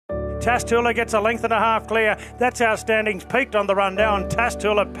Tastula gets a length and a half clear. That's how standings peaked on the run down.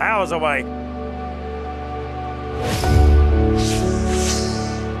 Tastula powers away.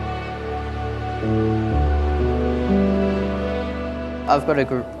 I've got a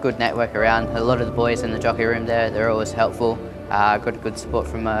good network around. A lot of the boys in the jockey room there, they're always helpful. I've got good support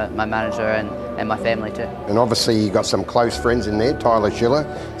from my manager and my family too. And obviously you've got some close friends in there, Tyler Schiller,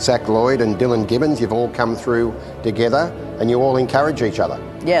 Zach Lloyd and Dylan Gibbons. You've all come through together and you all encourage each other.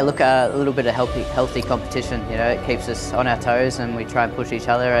 Yeah, look, a little bit of healthy competition. You know, it keeps us on our toes and we try and push each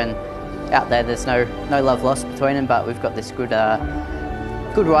other. And out there's no love lost between them, but we've got this good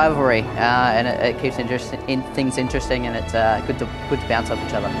rivalry, and it keeps things interesting, and it's good to bounce off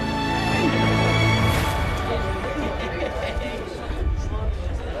each other.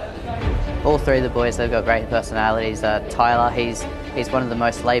 All three of the boys, they've got great personalities. Tyler, he's one of the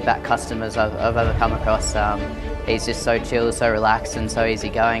most laid-back customers I've ever come across. He's just so chill, so relaxed, and so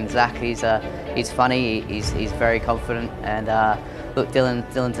easygoing. Zach, he's funny, he's very confident, and look,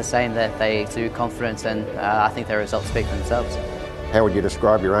 Dylan's the same. That they exude confidence, and I think their results speak for themselves. How would you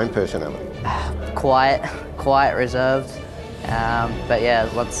describe your own personality? Quiet, reserved. But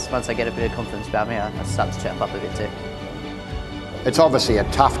yeah, once I get a bit of confidence about me, I start to chirp up a bit too. It's obviously a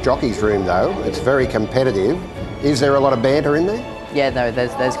tough jockey's room though. It's very competitive. Is there a lot of banter in there? Yeah, no,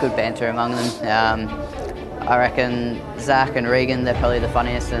 there's good banter among them. I reckon Zach and Regan, they're probably the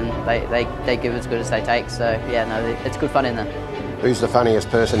funniest, and they give as good as they take. So yeah, no, it's good fun in there. Who's the funniest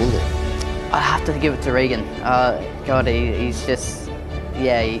person in there? I have to give it to Regan. God, he's just,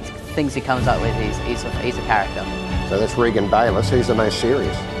 yeah, things he comes up with, he's a character. So that's Regan Bayliss. Who's the most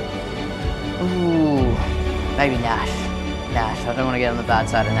serious? Ooh, maybe Nash. I don't want to get on the bad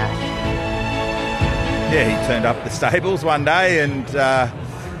side of Nash. Yeah, he turned up at the stables one day and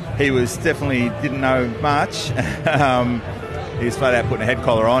he was definitely didn't know much. He was flat out putting a head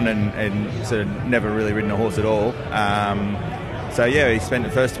collar on and sort of never really ridden a horse at all. So yeah, he spent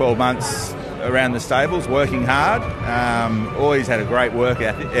the first 12 months around the stables working hard. Always had a great work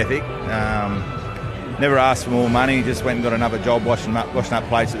ethic. Never asked for more money, just went and got another job washing up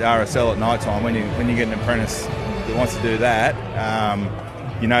plates at the RSL at night time. When you get an apprentice that wants to do that,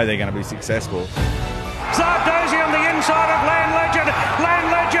 you know they're going to be successful. Zardozi on the inside of Land Legend,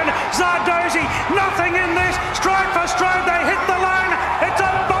 Zardozi, nothing in this, stride for stride, they hit the line, it's a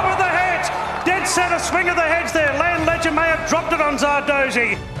bob of the heads, dead set, a swing of the heads there, Land Legend may have dropped it on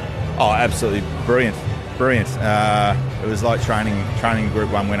Zardozi. Oh, absolutely brilliant. It was like training a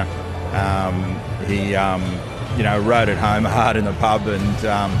Group 1 winner. He rode it home hard in the pub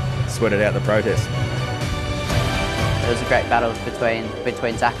and sweated out the protest. It was a great battle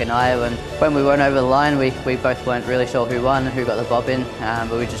between Zach and I, and when we went over the line, we both weren't really sure who won and who got the bob in,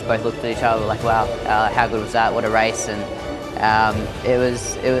 but we just both looked at each other like, wow, how good was that? What a race! And it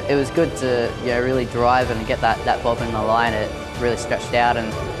was good to really drive and get that bob in the line. It really stretched out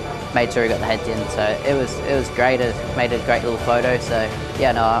and made sure he got the heads in. So it was great. It made a great little photo. So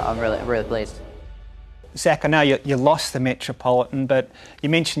yeah, no, I'm really pleased. Zach, I know you lost the Metropolitan, but you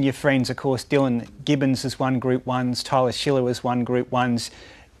mentioned your friends, of course. Dylan Gibbons has won Group 1s, Tyler Schiller has won Group 1s.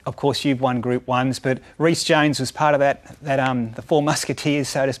 Of course, you've won Group 1s, but Reece Jones was part of that the Four Musketeers,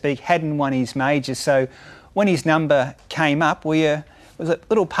 so to speak, hadn't won his majors. So when his number came up, was a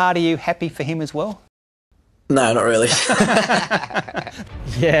little part of you happy for him as well? No, not really.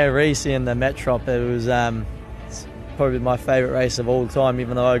 Yeah, Reece in the Metrop, it was it's probably my favourite race of all time,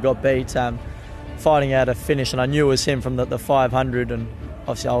 even though I got beat. Fighting out a finish, and I knew it was him from the 500, and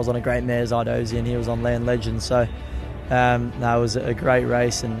obviously I was on a great mare, Zardozi, and he was on Land Legend, so it was a great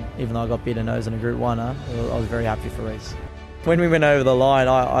race, and even though I got beat a nose in a Group 1, I was very happy for Reece. When we went over the line,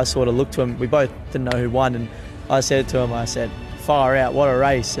 I sort of looked to him, we both didn't know who won, and I said to him, far out, what a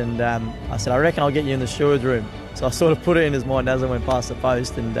race, and I said, I reckon I'll get you in the steward's room. So I sort of put it in his mind as I went past the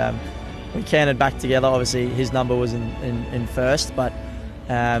post, and we cantered back together. Obviously his number was in first, but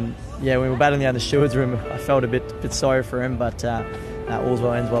yeah, when we were battling down the steward's room, I felt a bit sorry for him, but all's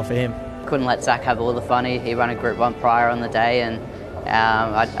well ends well for him. Couldn't let Zach have all the fun. He ran a Group 1 prior on the day, and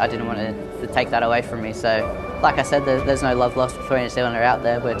I didn't want to take that away from me. So, like I said, there's no love lost between us when they're out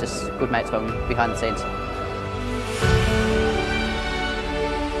there. We're just good mates behind the scenes.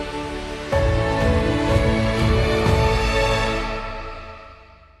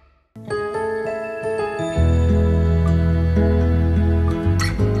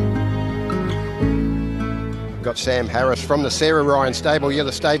 Got Sam Harris from the Sarah Ryan stable. You're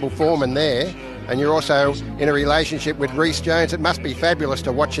the stable foreman there, and you're also in a relationship with Reece Jones. It must be fabulous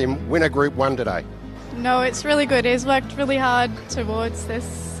to watch him win a Group 1 today. No, it's really good. He's worked really hard towards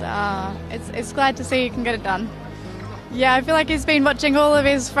this. It's glad to see he can get it done. Yeah, I feel like he's been watching all of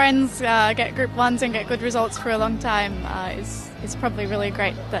his friends get Group 1s and get good results for a long time. It's probably really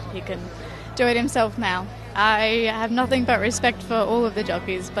great that he can do it himself now. I have nothing but respect for all of the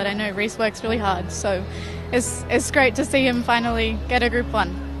jockeys, but I know Reece works really hard, so it's great to see him finally get a Group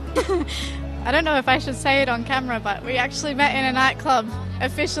 1. I don't know if I should say it on camera, but we actually met in a nightclub,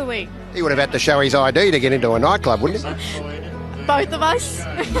 officially. He would have had to show his ID to get into a nightclub, wouldn't he? Both of us.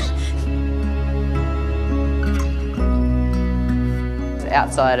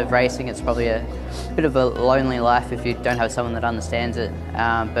 Outside of racing, it's probably a bit of a lonely life if you don't have someone that understands it.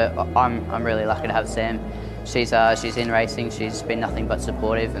 But I'm really lucky to have Sam. She's in racing. She's been nothing but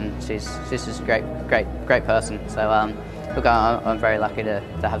supportive, and she's just a great person. So look, I'm very lucky to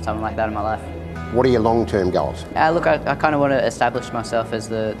have someone like that in my life. What are your long-term goals? Look, I kind of want to establish myself as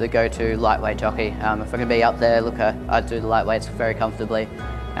the go-to lightweight jockey. If I can be up there, look, I do the lightweights very comfortably.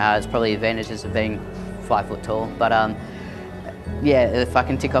 It's probably advantages of being 5 foot tall, but yeah, if I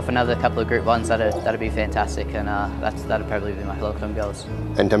can tick off another couple of Group 1s, that'd be fantastic, and that'd probably be my long-term goals.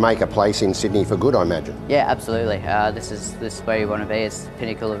 And to make a place in Sydney for good, I imagine. Yeah, absolutely. This is where you want to be. It's the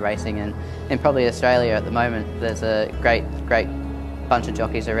pinnacle of racing, and in probably Australia at the moment, there's a great bunch of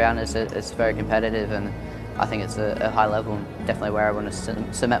jockeys around. It's very competitive, and I think it's a high level, and definitely where I want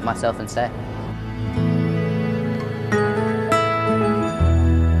to cement myself and stay.